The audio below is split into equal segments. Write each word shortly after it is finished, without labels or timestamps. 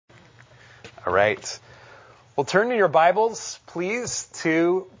All right. Well, turn in your Bibles, please,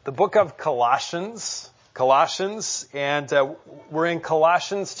 to the book of Colossians. And we're in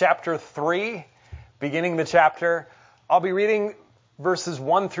Colossians chapter 3, beginning the chapter. I'll be reading verses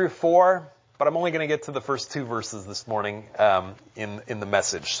 1 through 4, but I'm only going to get to the first two verses this morning in the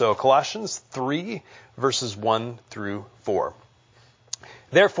message. So Colossians 3, verses 1 through 4.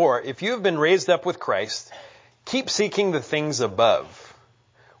 Therefore, if you have been raised up with Christ, keep seeking the things above,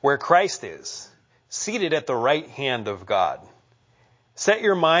 where Christ is, seated at the right hand of God. Set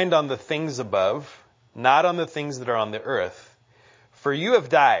your mind on the things above, not on the things that are on the earth. For you have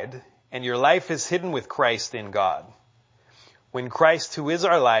died, and your life is hidden with Christ in God. When Christ, who is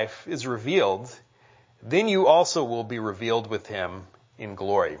our life, is revealed, then you also will be revealed with him in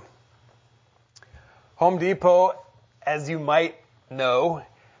glory. Home Depot, as you might know,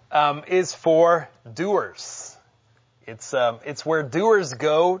 is for doers. It's where doers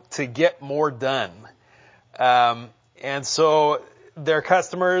go to get more done. And so their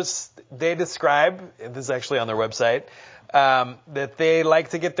customers, they describe, this is actually on their website, that they like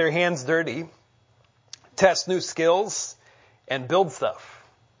to get their hands dirty, test new skills, and build stuff.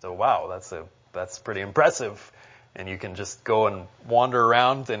 So wow, that's pretty impressive. And you can just go and wander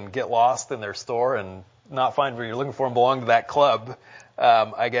around and get lost in their store and not find what you're looking for and belong to that club,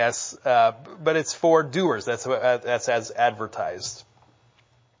 I guess. But it's for doers. That's as advertised.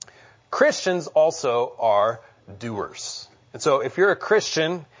 Christians also are doers. And so if you're a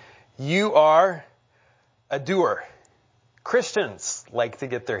Christian, you are a doer. Christians like to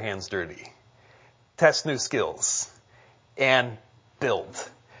get their hands dirty, test new skills, and build.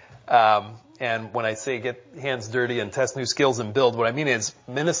 And when I say get hands dirty and test new skills and build, what I mean is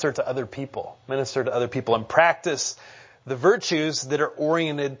minister to other people and practice the virtues that are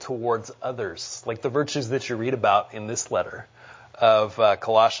oriented towards others, like the virtues that you read about in this letter of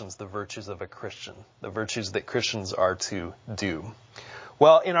Colossians, the virtues of a Christian, the virtues that Christians are to do.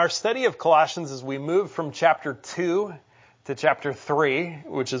 Well, in our study of Colossians, as we move from chapter 2 to chapter 3,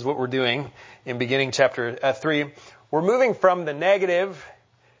 which is what we're doing in beginning chapter 3, we're moving from the negative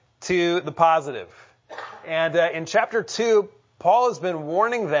to the positive. And in chapter 2, Paul has been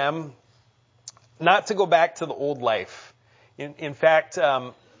warning them not to go back to the old life. In fact,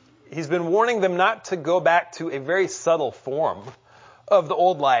 he's been warning them not to go back to a very subtle form of the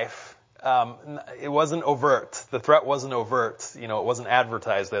old life. It wasn't overt. The threat wasn't overt. It wasn't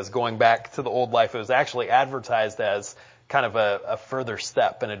advertised as going back to the old life. It was actually advertised as kind of a further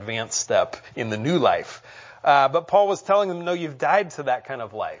step, an advanced step in the new life. But Paul was telling them, no, you've died to that kind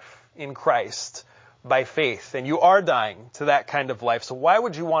of life in Christ by faith, and you are dying to that kind of life. So why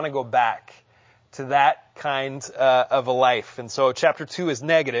would you want to go back to that kind of a life? And so chapter 2 is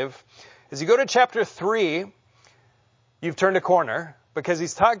negative. As you go to chapter 3, you've turned a corner because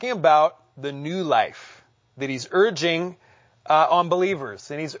he's talking about the new life that he's urging on believers.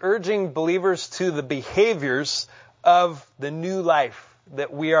 And he's urging believers to the behaviors of the new life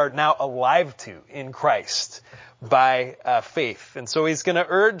that we are now alive to in Christ by faith. And so he's going to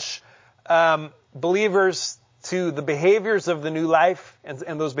urge believers to the behaviors of the new life,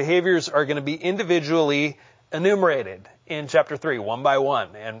 and those behaviors are going to be individually enumerated in chapter 3, one by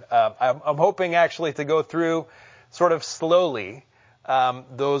one. And I'm hoping actually to go through sort of slowly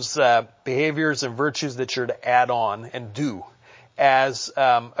those behaviors and virtues that you're to add on and do as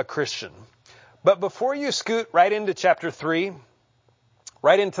a Christian. But before you scoot right into chapter 3,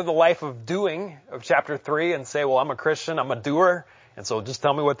 right into the life of doing of chapter 3 and say, well, I'm a Christian, I'm a doer, and so just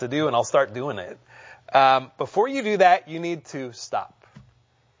tell me what to do and I'll start doing it. Before you do that, you need to stop.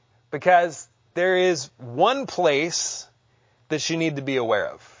 Because there is one place that you need to be aware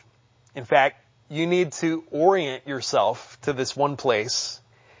of. In fact, you need to orient yourself to this one place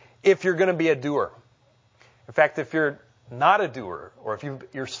if you're going to be a doer. In fact, if you're not a doer, or if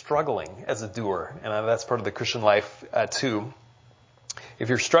you're struggling as a doer, and that's part of the Christian life too, if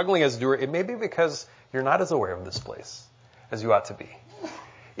you're struggling as a doer, it may be because you're not as aware of this place as you ought to be.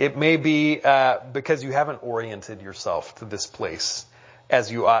 It may be because you haven't oriented yourself to this place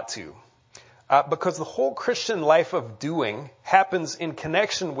as you ought to. Because the whole Christian life of doing happens in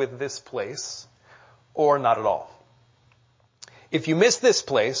connection with this place or not at all. If you miss this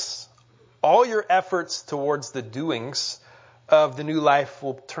place, all your efforts towards the doings of the new life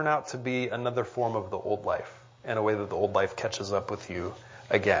will turn out to be another form of the old life, in a way that the old life catches up with you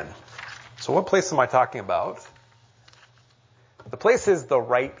again. So what place am I talking about? The place is the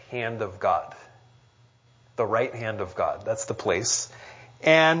right hand of God. The right hand of God. That's the place.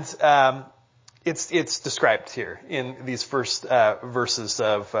 And it's described here in these first verses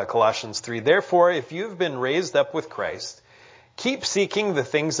of Colossians 3. Therefore, if you have been raised up with Christ, keep seeking the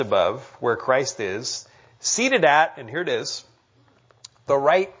things above where Christ is, seated at, and here it is, the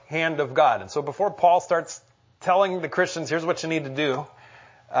right hand of God. And so before Paul starts telling the Christians, here's what you need to do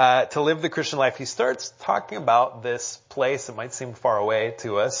to live the Christian life, he starts talking about this place. It might seem far away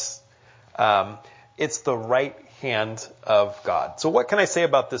to us. It's the right hand of God. So what can I say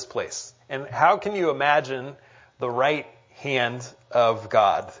about this place? And how can you imagine the right hand of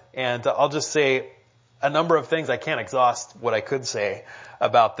God? And I'll just say a number of things. I can't exhaust what I could say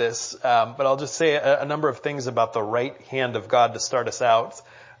about this, but I'll just say a number of things about the right hand of God to start us out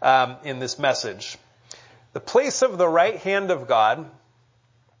in this message. The place of the right hand of God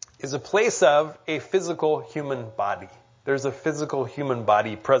is a place of a physical human body. There's a physical human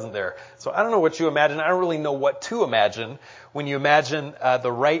body present there. So I don't know what you imagine. I don't really know what to imagine when you imagine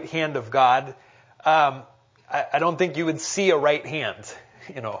the right hand of God. I don't think you would see a right hand.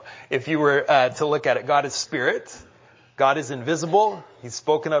 If you were to look at it. God is spirit. God is invisible. He's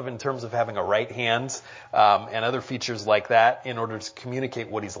spoken of in terms of having a right hand and other features like that in order to communicate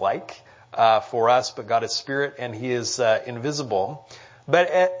what he's like for us. But God is spirit and he is invisible.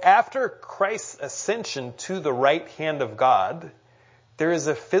 But after Christ's ascension to the right hand of God, there is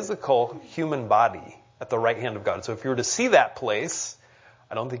a physical human body at the right hand of God. So if you were to see that place,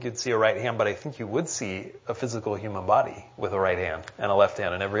 I don't think you'd see a right hand, but I think you would see a physical human body with a right hand and a left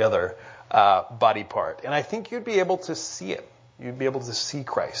hand and every other body part. And I think you'd be able to see it. You'd be able to see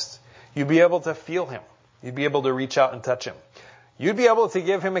Christ. You'd be able to feel him. You'd be able to reach out and touch him. You'd be able to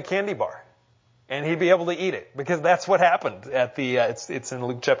give him a candy bar. And he'd be able to eat it, because that's what happened at the, it's in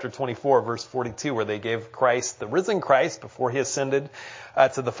Luke chapter 24, verse 42, where they gave Christ, the risen Christ, before he ascended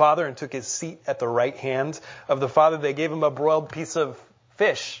to the Father and took his seat at the right hand of the Father. They gave him a broiled piece of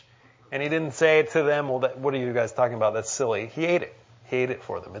fish. And he didn't say to them, well, what are you guys talking about? That's silly. He ate it. He ate it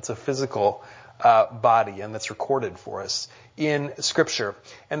for them. It's a physical body, and that's recorded for us in Scripture.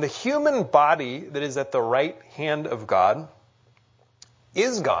 And the human body that is at the right hand of God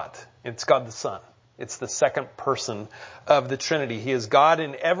is God. It's God the Son. It's the second person of the Trinity. He is God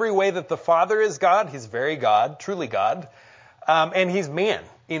in every way that the Father is God. He's very God, truly God. And he's man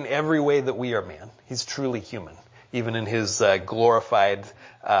in every way that we are man. He's truly human, even in his glorified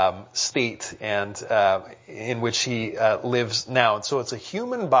state and in which he lives now. And so it's a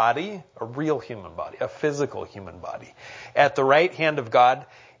human body, a real human body, a physical human body at the right hand of God.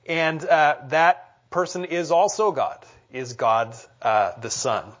 And that person is also God, is God the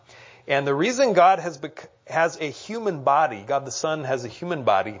Son. And the reason God has a human body, God the Son has a human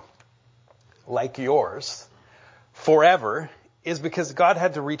body like yours forever, is because God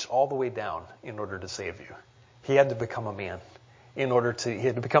had to reach all the way down in order to save you. He had to become a man he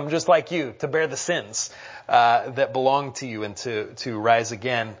had to become just like you, to bear the sins that belong to you and to rise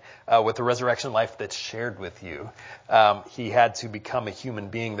again with the resurrection life that's shared with you. He had to become a human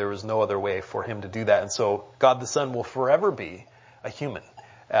being. There was no other way for him to do that. And so God the Son will forever be a human.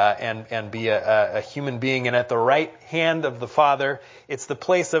 And be a human being. And at the right hand of the Father, it's the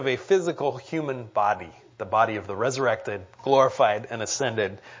place of a physical human body, the body of the resurrected, glorified, and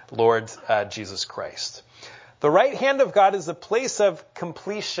ascended Lord Jesus Christ. The right hand of God is a place of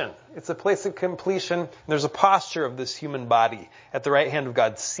completion. It's a place of completion. There's a posture of this human body at the right hand of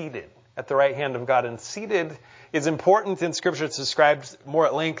God, seated at the right hand of God. And seated is important in Scripture. It's described more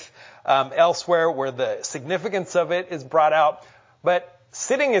at length elsewhere where the significance of it is brought out. But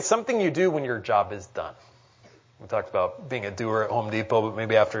sitting is something you do when your job is done. We talked about being a doer at Home Depot, but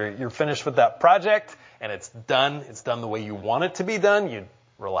maybe after you're finished with that project and it's done the way you want it to be done, you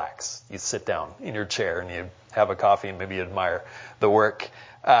relax. You sit down in your chair and you have a coffee and maybe you admire the work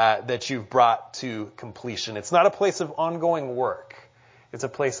that you've brought to completion. It's not a place of ongoing work. It's a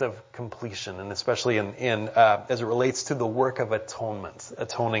place of completion, and especially in as it relates to the work of atonement,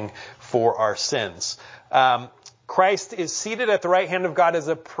 atoning for our sins. Christ is seated at the right hand of God as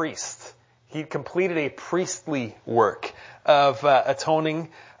a priest. He completed a priestly work of atoning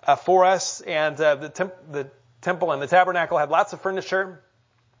for us. And the temple and the tabernacle had lots of furniture,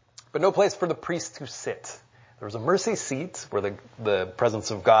 but no place for the priest to sit. There was a mercy seat where the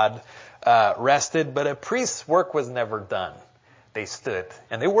presence of God rested, but a priest's work was never done. They stood,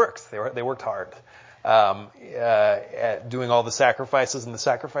 and they worked. They worked hard at doing all the sacrifices, and the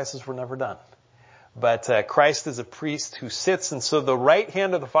sacrifices were never done. But Christ is a priest who sits, and so the right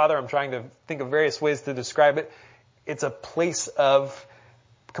hand of the Father, I'm trying to think of various ways to describe it, it's a place of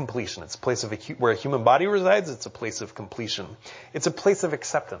completion. It's a place of where a human body resides. It's a place of completion. It's a place of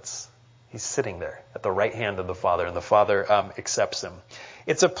acceptance. He's sitting there at the right hand of the Father, and the Father accepts him.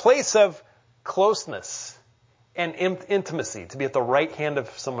 It's a place of closeness. and intimacy. To be at the right hand of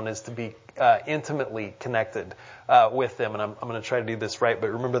someone is to be intimately connected with them. And I'm going to try to do this right,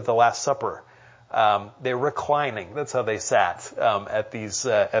 but remember the Last Supper. They're reclining. That's how they sat at these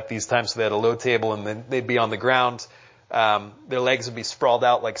times. So they had a low table, and then they'd be on the ground. Their legs would be sprawled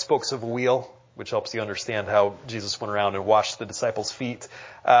out like spokes of a wheel, which helps you understand how Jesus went around and washed the disciples' feet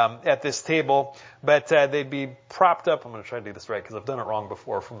at this table. But they'd be propped up. I'm going to try to do this right because I've done it wrong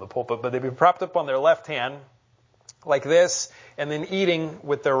before from the pulpit. But they'd be propped up on their left hand like this, and then eating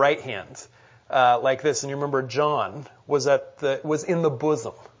with their right hand like this. And you remember John was in the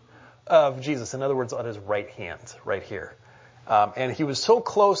bosom of Jesus. In other words, on his right hand, right here. And he was so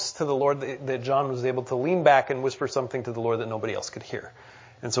close to the Lord that John was able to lean back and whisper something to the Lord that nobody else could hear.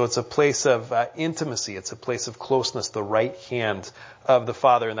 And so it's a place of intimacy. It's a place of closeness, the right hand of the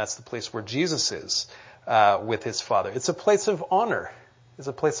Father. And that's the place where Jesus is with his Father. It's a place of honor. It's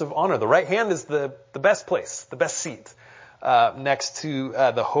a place of honor. The right hand is the best place, the best seat. Next to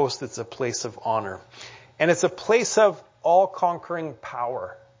the host, it's a place of honor. And it's a place of all-conquering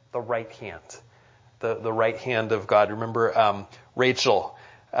power, the right hand. The right hand of God. Remember Rachel,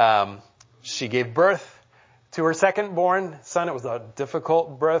 she gave birth to her second-born son. It was a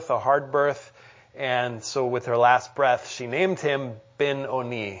difficult birth, a hard birth. And so with her last breath, she named him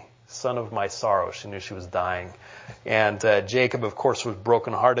Ben-Oni, son of my sorrow. She knew she was dying. And Jacob, of course, was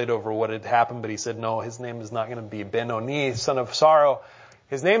brokenhearted over what had happened, but he said, no, his name is not going to be Ben-Oni, son of sorrow.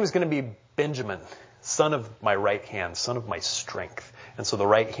 His name is going to be Benjamin, son of my right hand, son of my strength. And so the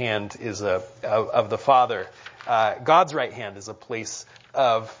right hand is of the Father. God's right hand is a place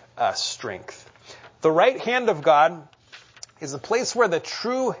of strength. The right hand of God is a place where the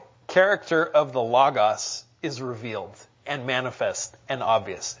true character of the Logos is revealed and manifest and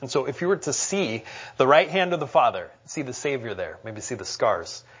obvious. And so if you were to see the right hand of the Father, see the Savior there, maybe see the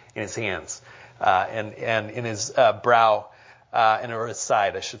scars in his hands and in his brow or his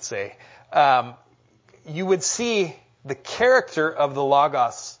side, I should say, you would see the character of the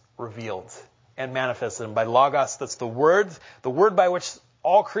Logos revealed and manifested. And by Logos, that's the word by which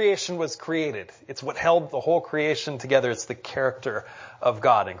all creation was created. It's what held the whole creation together. It's the character of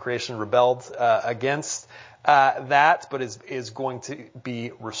God. And creation rebelled against that, but is going to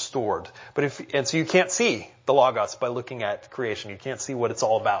be restored. And so you can't see the Logos by looking at creation. You can't see what it's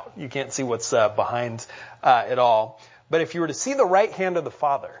all about. You can't see what's behind it all. But if you were to see the right hand of the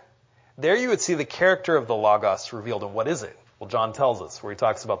Father, there you would see the character of the Logos revealed. And what is it? Well, John tells us, where he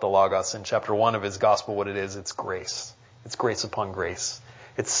talks about the Logos in chapter 1 of his gospel, what it is. It's grace. It's grace upon grace.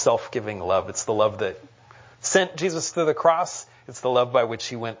 It's self-giving love. It's the love that sent Jesus to the cross. It's the love by which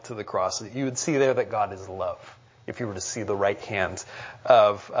he went to the cross. You would see there that God is love, if you were to see the right hand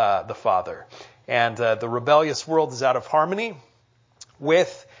of the Father. And the rebellious world is out of harmony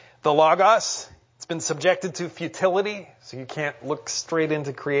with the Logos. It's been subjected to futility, so you can't look straight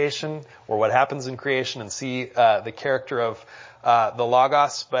into creation or what happens in creation and see the character of the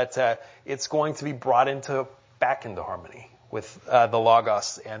Logos, but it's going to be brought back into harmony with the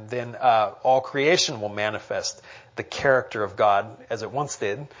Logos, and then all creation will manifest the character of God as it once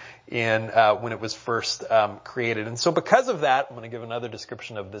did when it was first created. And so because of that, I'm going to give another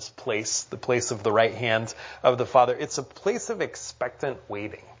description of this place, the place of the right hand of the Father. It's a place of expectant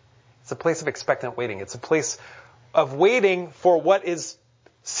waiting. It's a place of expectant waiting. It's a place of waiting for what is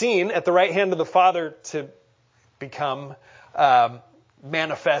seen at the right hand of the Father to become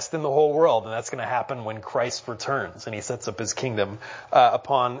manifest in the whole world. And that's going to happen when Christ returns and he sets up his kingdom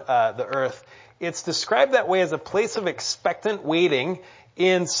upon the earth. It's described that way as a place of expectant waiting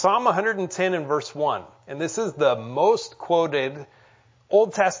in Psalm 110 and verse 1. And this is the most quoted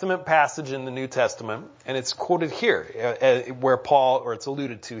Old Testament passage in the New Testament, and it's quoted here, where Paul, or it's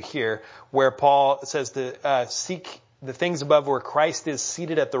alluded to here, where Paul says to seek the things above where Christ is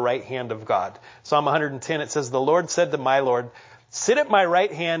seated at the right hand of God. Psalm 110, it says, "The Lord said to my Lord, sit at my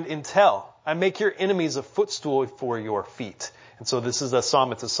right hand until I make your enemies a footstool for your feet." And so this is a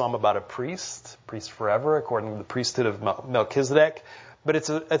psalm, it's a psalm about a priest forever, according to the priesthood of Melchizedek. But it's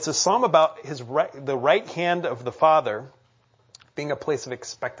a psalm about the right hand of the Father being a place of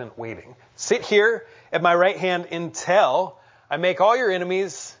expectant waiting. Sit here at my right hand until I make all your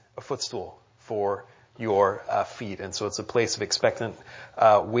enemies a footstool for your feet. And so it's a place of expectant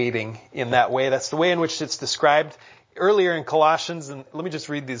waiting in that way. That's the way in which it's described earlier in Colossians. And let me just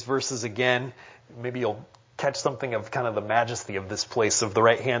read these verses again. Maybe you'll catch something of kind of the majesty of this place of the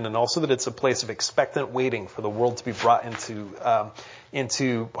right hand, and also that it's a place of expectant waiting for the world to be brought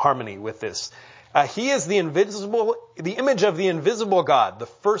into harmony with this. He is the image of the invisible God, the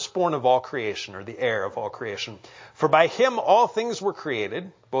firstborn of all creation, or the heir of all creation. For by him all things were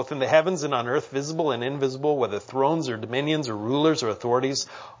created, both in the heavens and on earth, visible and invisible, whether thrones or dominions or rulers or authorities.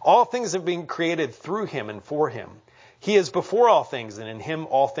 All things have been created through him and for him. He is before all things, and in him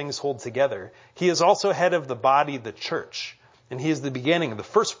all things hold together. He is also head of the body, the church. And he is the beginning, the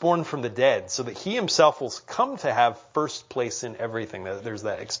firstborn from the dead, so that he himself will come to have first place in everything. There's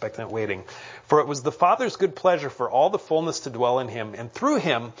that expectant waiting. For it was the Father's good pleasure for all the fullness to dwell in him, and through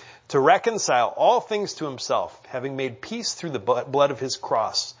him to reconcile all things to himself, having made peace through the blood of his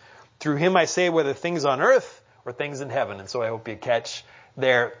cross. Through him I say, whether things on earth or things in heaven. And so I hope you catch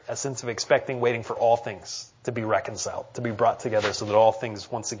there a sense of expecting, waiting for all things to be reconciled, to be brought together, so that all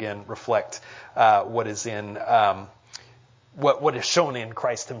things once again reflect what is in what is shown in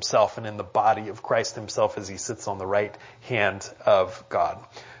Christ himself and in the body of Christ himself as he sits on the right hand of God.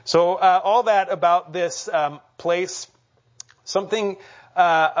 So all that about this place. Something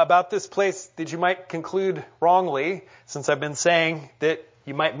about this place that you might conclude wrongly, since I've been saying that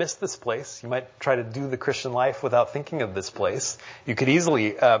you might miss this place. You might try to do the Christian life without thinking of this place. You could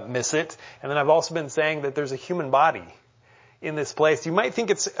easily miss it. And then I've also been saying that there's a human body in this place. You might think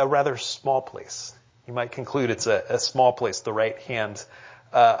it's a rather small place. You might conclude it's a small place, the right hand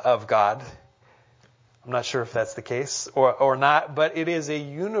of God. I'm not sure if that's the case or not, but it is a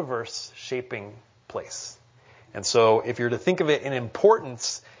universe-shaping place. And so if you're to think of it in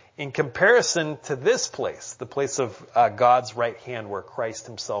importance, in comparison to this place, the place of God's right hand where Christ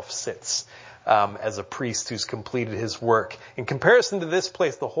himself sits as a priest who's completed his work, in comparison to this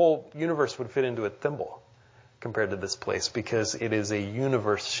place, the whole universe would fit into a thimble compared to this place, because it is a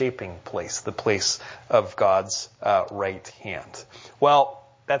universe-shaping place, the place of God's right hand. Well,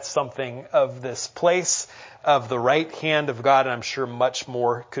 that's something of this place, of the right hand of God, and I'm sure much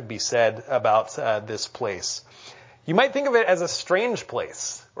more could be said about this place. You might think of it as a strange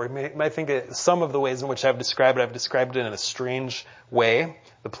place, or you might think of some of the ways in which I've described it in a strange way,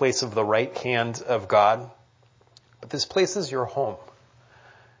 the place of the right hand of God. But this place is your home.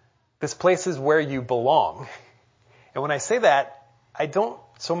 This place is where you belong. And when I say that, I don't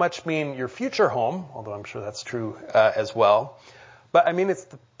so much mean your future home, although I'm sure that's true as well, but I mean it's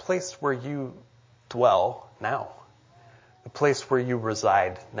the place where you dwell now, the place where you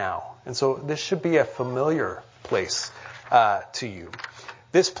reside now. And so this should be a familiar place to you.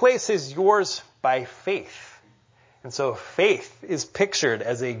 This place is yours by faith. And so faith is pictured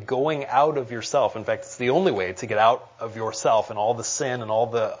as a going out of yourself. In fact, it's the only way to get out of yourself and all the sin and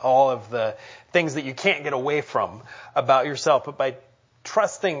all of the things that you can't get away from about yourself. But by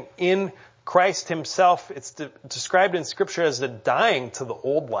trusting in Christ himself, it's described in Scripture as a dying to the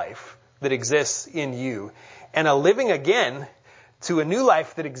old life that exists in you and a living again to a new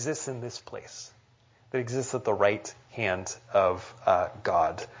life that exists in this place, that exists at the right hand of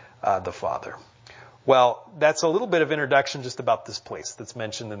God the Father. Well, that's a little bit of introduction just about this place that's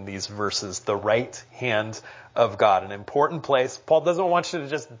mentioned in these verses, the right hand of God, an important place. Paul doesn't want you to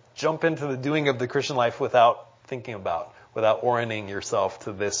just jump into the doing of the Christian life without thinking about, without orienting yourself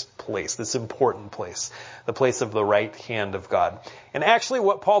to this place, this important place, the place of the right hand of God. And actually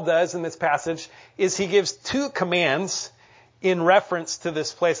what Paul does in this passage is he gives two commands in reference to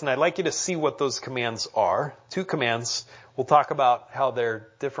this place, and I'd like you to see what those commands are. Two commands. We'll talk about how they're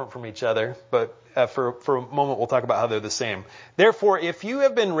different from each other, but for a moment we'll talk about how they're the same. Therefore, if you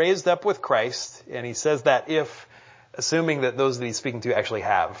have been raised up with Christ, and he says that if, assuming that those that he's speaking to actually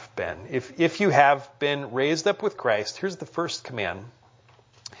have been. If you have been raised up with Christ, here's the first command.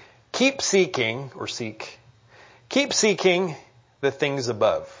 Keep seeking the things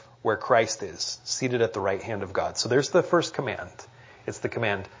above, where Christ is, seated at the right hand of God. So there's the first command. It's the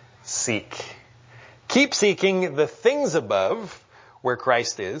command, seek. Keep seeking the things above, where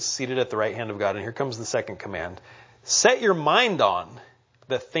Christ is, seated at the right hand of God. And here comes the second command. Set your mind on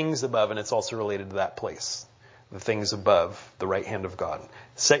the things above, and it's also related to that place. The things above, the right hand of God.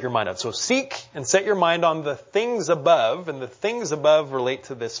 Set your mind on. So seek and set your mind on the things above, and the things above relate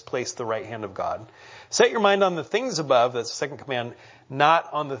to this place, the right hand of God. Set your mind on the things above, that's the second command,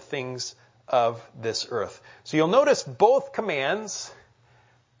 not on the things of this earth. So you'll notice both commands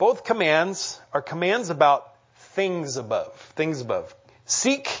are commands about things above.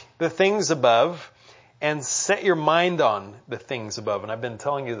 Seek the things above and set your mind on the things above. And I've been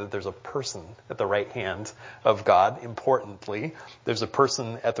telling you that there's a person at the right hand of God, importantly. There's a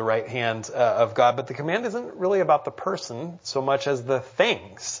person at the right hand of God, but the command isn't really about the person so much as the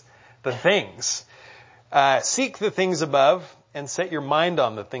things. Seek the things above and set your mind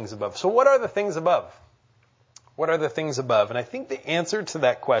on the things above. So what are the things above? What are the things above? And I think the answer to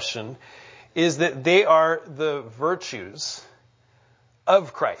that question is that they are the virtues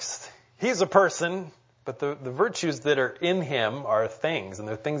of Christ. He's a person, but the virtues that are in him are things, and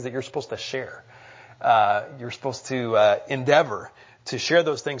they're things that you're supposed to share. You're supposed to endeavor to share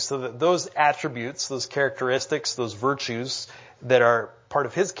those things so that those attributes, those characteristics, those virtues that are part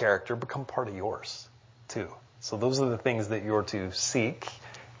of his character become part of yours too. So those are the things that you're to seek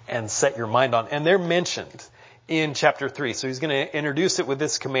and set your mind on. And they're mentioned in chapter 3. So he's going to introduce it with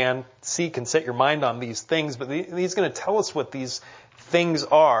this command, seek and set your mind on these things. But he's going to tell us what these things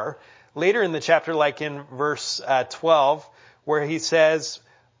are later in the chapter, like in verse 12, where he says,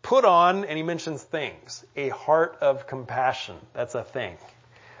 put on, and he mentions things, a heart of compassion. That's a thing.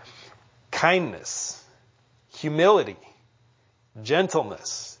 Kindness, humility,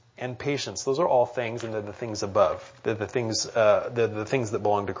 gentleness, and patience. Those are all things, and they're the things above. They're the things that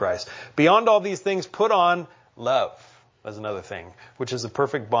belong to Christ. Beyond all these things, put on love. That's another thing, which is a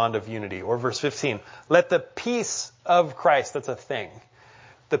perfect bond of unity. Or verse 15, let the peace of Christ, that's a thing.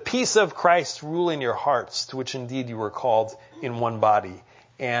 The peace of Christ rule in your hearts, to which indeed you were called in one body,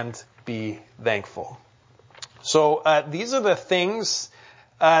 and be thankful. So these are the things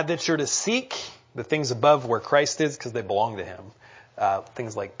that you're to seek, the things above where Christ is, because they belong to him.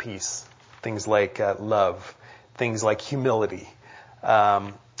 Things like peace, things like love, things like humility,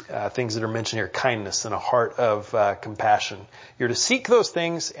 things that are mentioned here, kindness and a heart of compassion. You're to seek those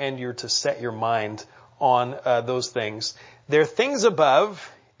things, and you're to set your mind on those things. They're things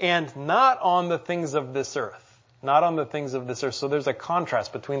above and not on the things of this earth. Not on the things of this earth. So there's a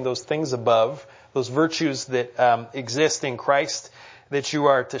contrast between those things above, those virtues that exist in Christ that you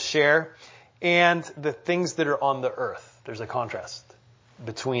are to share, and the things that are on the earth. There's a contrast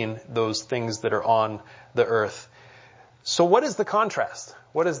between those things that are on the earth. So what is the contrast?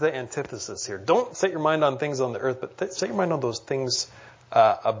 What is the antithesis here? Don't set your mind on things on the earth, but set your mind on those things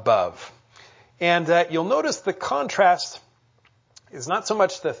above. And you'll notice the contrast is not so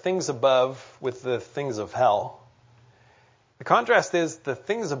much the things above with the things of hell. The contrast is the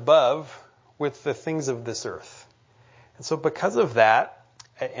things above with the things of this earth. And so because of that,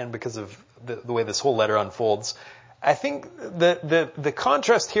 and because of the way this whole letter unfolds, I think the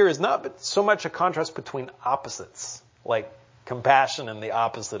contrast here is not so much a contrast between opposites, like compassion and the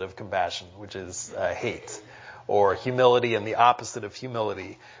opposite of compassion, which is hate, or humility and the opposite of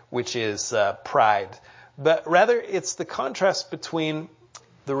humility, which is pride. But rather, it's the contrast between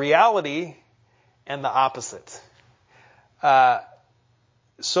the reality and the opposite.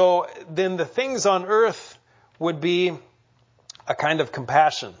 So then the things on earth would be a kind of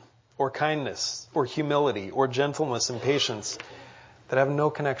compassion or kindness or humility or gentleness and patience that have no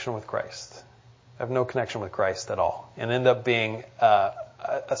connection with Christ, have no connection with Christ at all, and end up being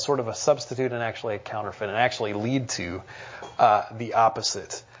a sort of a substitute and actually a counterfeit, and actually lead to the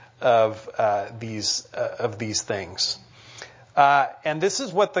opposite of these things. And this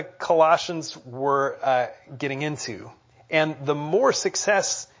is what the Colossians were getting into. And the more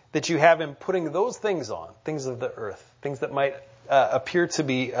success that you have in putting those things on, things of the earth, things that might appear to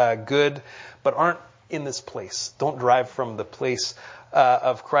be good, but aren't in this place, don't derive from the place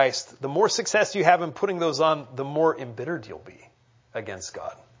of Christ, the more success you have in putting those on, the more embittered you'll be against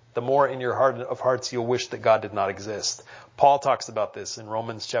God. The more in your heart of hearts you'll wish that God did not exist. Paul talks about this in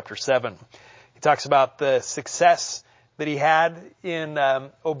Romans chapter 7. He talks about the success that he had in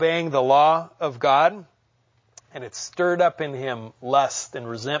obeying the law of God, and it stirred up in him lust and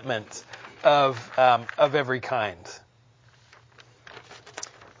resentment of every kind.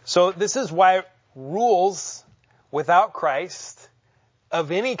 So this is why rules without Christ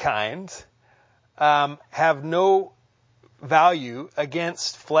of any kind have no value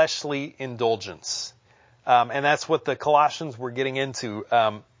against fleshly indulgence. And that's what the Colossians were getting into.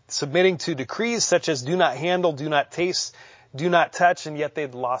 Submitting to decrees such as do not handle, do not taste, do not touch, and yet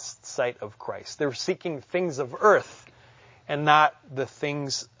they'd lost sight of Christ. They were seeking things of earth and not the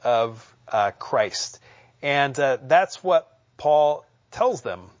things of Christ. And that's what Paul tells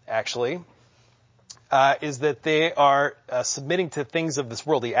them, actually, is that they are submitting to things of this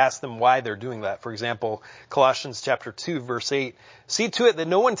world. He asks them why they're doing that. For example, Colossians chapter 2, verse 8, see to it that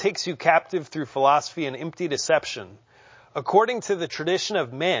no one takes you captive through philosophy and empty deception, according to the tradition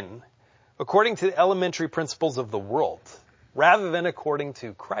of men, according to the elementary principles of the world, rather than according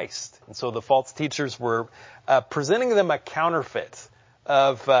to Christ. And so the false teachers were presenting them a counterfeit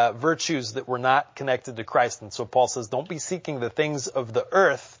of virtues that were not connected to Christ. And so Paul says, don't be seeking the things of the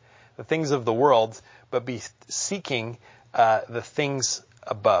earth, the things of the world, but be seeking the things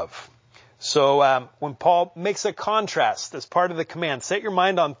above. So when Paul makes a contrast as part of the command, set your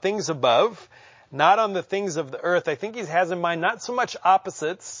mind on things above, not on the things of the earth, I think he has in mind not so much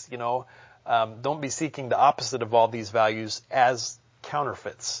opposites, Don't be seeking the opposite of all these values as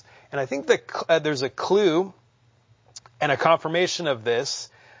counterfeits. And I think that there's a clue and a confirmation of this.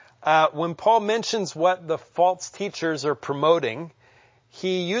 When Paul mentions what the false teachers are promoting,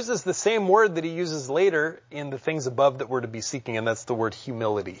 he uses the same word that he uses later in the things above that we're to be seeking, and that's the word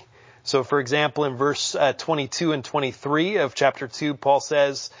humility. So, for example, in verse 22 and 23 of chapter 2, Paul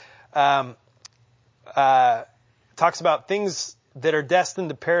says, talks about things that are destined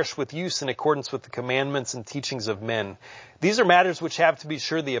to perish with use in accordance with the commandments and teachings of men. These are matters which have, to be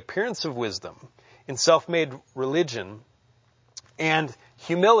sure, the appearance of wisdom in self-made religion and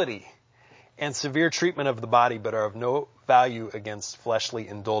humility and severe treatment of the body, but are of no value against fleshly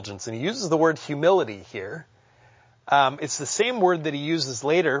indulgence. And he uses the word humility here. It's the same word that he uses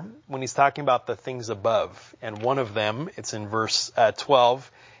later when he's talking about the things above. And one of them, it's in verse 12,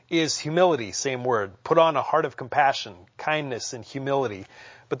 is humility, same word. Put on a heart of compassion, kindness, and humility.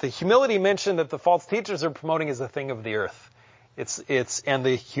 But the humility mentioned that the false teachers are promoting is a thing of the earth. And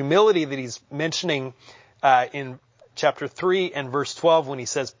the humility that he's mentioning in chapter 3 and verse 12 when he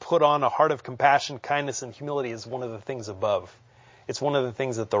says, put on a heart of compassion, kindness, and humility is one of the things above. It's one of the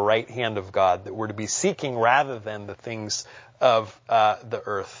things at the right hand of God that we're to be seeking rather than the things of the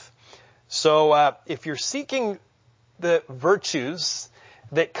earth. So if you're seeking the virtues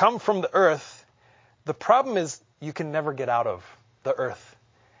that come from the earth, the problem is you can never get out of the earth.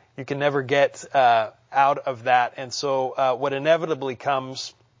 You can never get out of that. And so what inevitably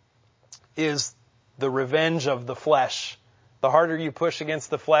comes is the revenge of the flesh. The harder you push against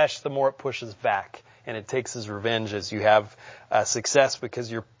the flesh, the more it pushes back. And it takes its revenge as you have success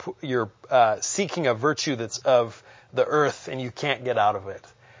because you're seeking a virtue that's of the earth and you can't get out of it.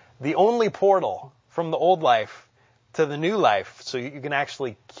 The only portal from the old life to the new life, so you can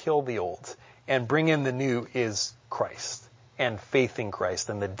actually kill the old and bring in the new, is Christ and faith in Christ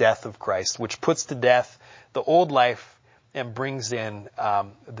and the death of Christ, which puts to death the old life and brings in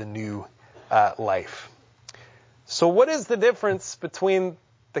the new life. So what is the difference between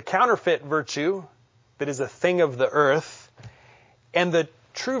the counterfeit virtue that is a thing of the earth and the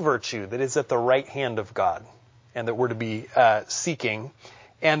true virtue that is at the right hand of God and that we're to be seeking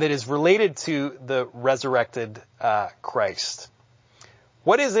and that is related to the resurrected Christ?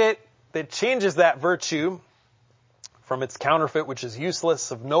 What is it that changes that virtue from its counterfeit, which is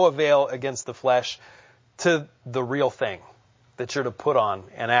useless, of no avail against the flesh, to the real thing that you're to put on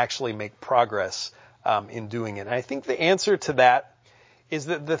and actually make progress in doing it? And I think the answer to that is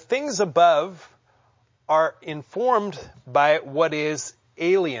that the things above are informed by what is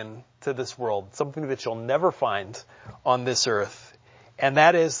alien to this world, something that you'll never find on this earth. And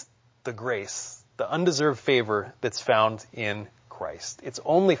that is the grace, the undeserved favor that's found in Christ. It's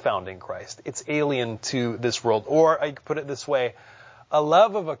only found in Christ. It's alien to this world. Or I could put it this way, a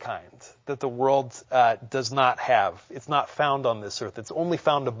love of a kind that the world does not have. It's not found on this earth. It's only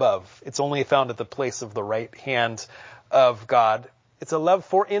found above. It's only found at the place of the right hand of God. It's a love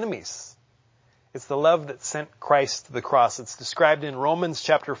for enemies. It's the love that sent Christ to the cross. It's described in Romans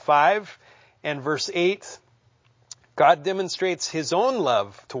chapter 5 and verse 8. God demonstrates his own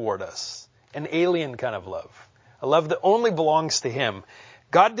love toward us, an alien kind of love, a love that only belongs to him.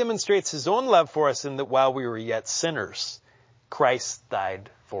 God demonstrates his own love for us in that while we were yet sinners, Christ died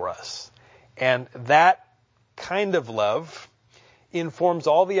for us. And that kind of love informs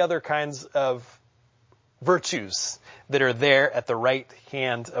all the other kinds of virtues that are there at the right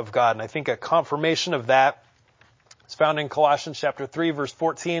hand of God. And I think a confirmation of that is found in Colossians chapter 3, verse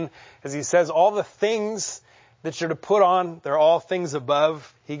 14, as he says, all the things that you're to put on, they're all things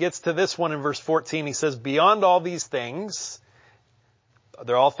above. He gets to this one in verse 14. He says, beyond all these things,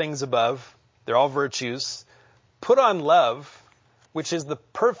 they're all things above, they're all virtues. Put on love, which is the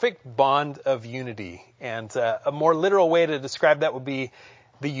perfect bond of unity. And a more literal way to describe that would be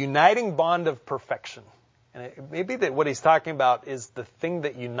the uniting bond of perfection. And maybe that what he's talking about is the thing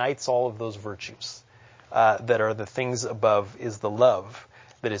that unites all of those virtues that are the things above is the love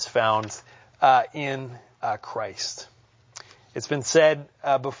that is found in Christ. It's been said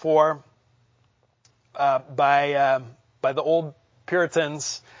before by the old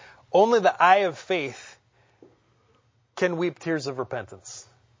Puritans, only the eye of faith can weep tears of repentance.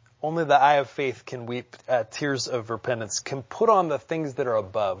 Only the eye of faith can weep tears of repentance, can put on the things that are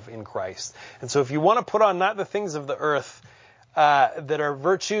above in Christ. And so if you want to put on not the things of the earth that are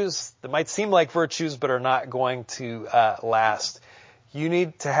virtues, that might seem like virtues but are not going to last, you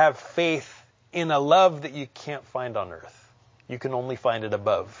need to have faith in a love that you can't find on earth. You can only find it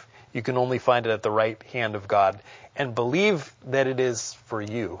above. You can only find it at the right hand of God. And believe that it is for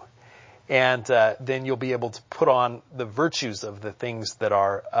you. And then you'll be able to put on the virtues of the things that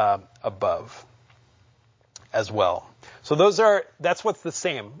are above as well. So that's what's the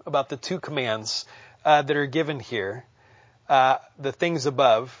same about the two commands that are given here. The things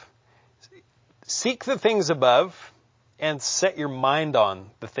above. Seek the things above and set your mind on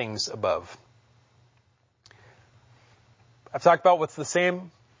the things above. I've talked about what's the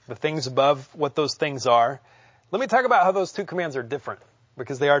same, the things above, what those things are. Let me talk about how those two commands are different,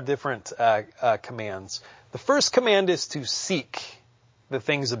 because they are different commands. The first command is to seek the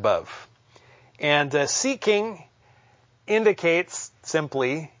things above. And seeking indicates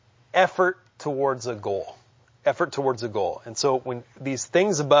simply effort towards a goal. Effort towards a goal. And so when these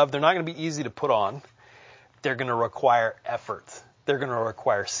things above, they're not going to be easy to put on. They're going to require effort. They're going to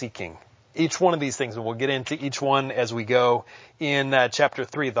require seeking. Each one of these things, and we'll get into each one as we go in chapter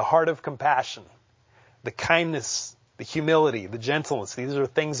 3, the heart of compassion, the kindness, the humility, the gentleness. These are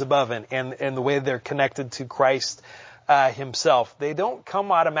things above, and the way they're connected to Christ himself. They don't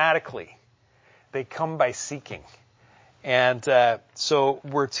come automatically. They come by seeking. And so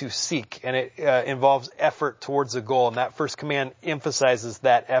we're to seek, and it involves effort towards a goal, and that first command emphasizes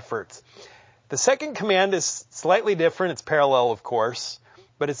that effort. The second command is slightly different. It's parallel, of course,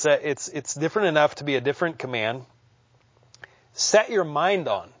 but it's different enough to be a different command. Set your mind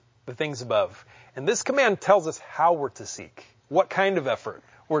on the things above. And this command tells us how we're to seek, what kind of effort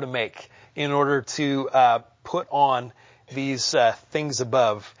we're to make in order to put on these things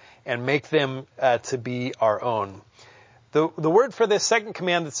above and make them to be our own. The word for this second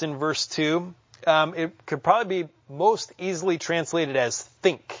command that's in verse 2, it could probably be most easily translated as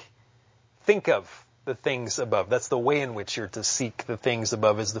think. Think of the things above. That's the way in which you're to seek the things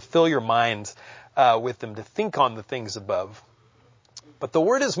above, is to fill your mind with them, to think on the things above. But the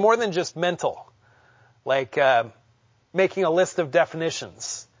word is more than just mental, like making a list of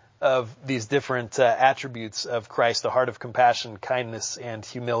definitions of these different attributes of Christ, the heart of compassion, kindness, and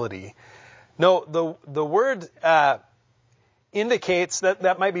humility. No, the word indicates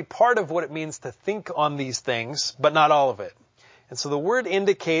that might be part of what it means to think on these things, but not all of it. And so the word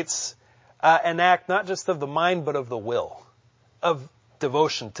indicates an act not just of the mind, but of the will, of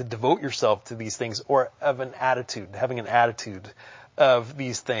devotion, to devote yourself to these things, or of an attitude, having an attitude of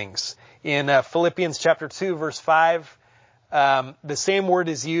these things. In Philippians chapter 2, verse 5, the same word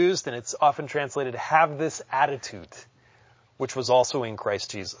is used, and it's often translated, have this attitude, which was also in Christ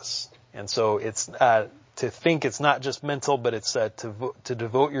Jesus. And so it's to think, it's not just mental, but it's to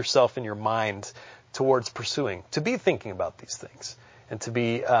devote yourself in your mind towards pursuing, to be thinking about these things, and to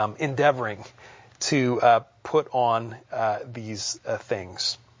be endeavoring to put on these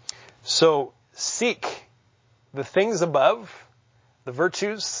things. So seek the things above, the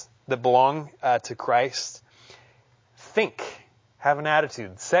virtues that belong to Christ. Think, have an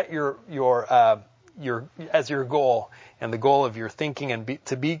attitude, set your as your goal, and the goal of your thinking, and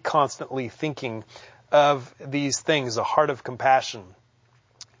to be constantly thinking of these things: a heart of compassion,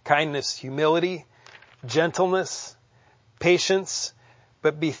 kindness, humility, gentleness, patience,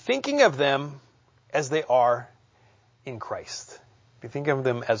 but be thinking of them as they are in Christ. Be thinking of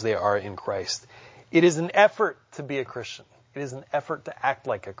them as they are in Christ. It is an effort to be a Christian. It is an effort to act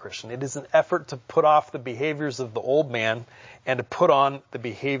like a Christian. It is an effort to put off the behaviors of the old man and to put on the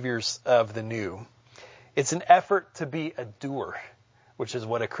behaviors of the new. It's an effort to be a doer, which is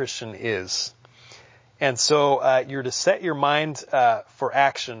what a Christian is. And so you're to set your mind for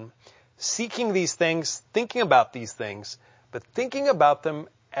action, seeking these things, thinking about these things, but thinking about them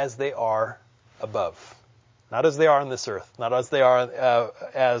as they are above. Not as they are on this earth, not as they are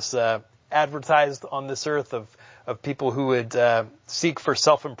as advertised on this earth of people who would seek for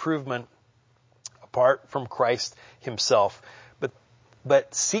self-improvement apart from Christ himself.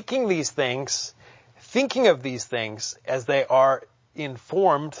 But seeking these things, thinking of these things as they are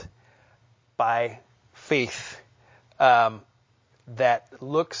informed by faith that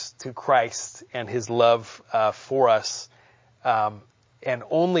looks to Christ and his love for us, and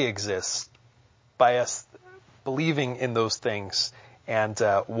only exists by us believing in those things and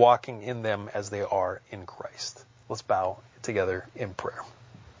walking in them as they are in Christ. Let's bow together in prayer.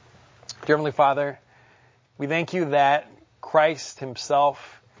 Dear Heavenly Father, we thank you that Christ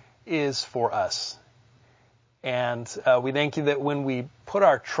himself is for us. And we thank you that when we put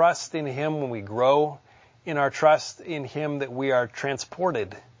our trust in him, when we grow in our trust in him, that we are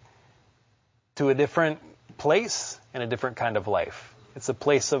transported to a different place and a different kind of life. It's a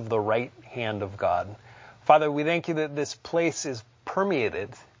place of the right hand of God. Father, we thank you that this place is permeated.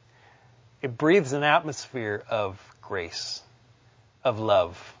 It breathes an atmosphere of grace, of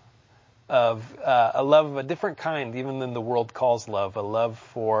love, of a different kind, even than the world calls love, a love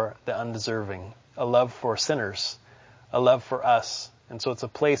for the undeserving, a love for sinners, a love for us. And so it's a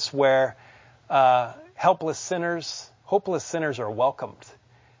place where hopeless sinners are welcomed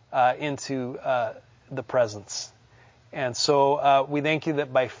into the presence. And so we thank you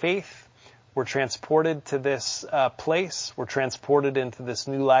that by faith we're transported to this place, we're transported into this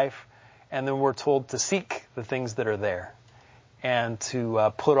new life, and then we're told to seek the things that are there and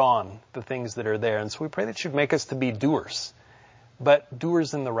to put on the things that are there. And so we pray that you'd make us to be doers, but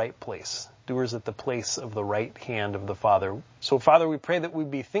doers in the right place, doers at the place of the right hand of the Father. So, Father, we pray that we'd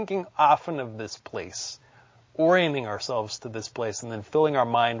be thinking often of this place, orienting ourselves to this place, and then filling our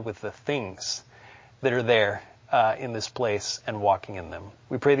mind with the things that are there in this place and walking in them.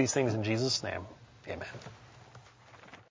 We pray these things in Jesus' name. Amen.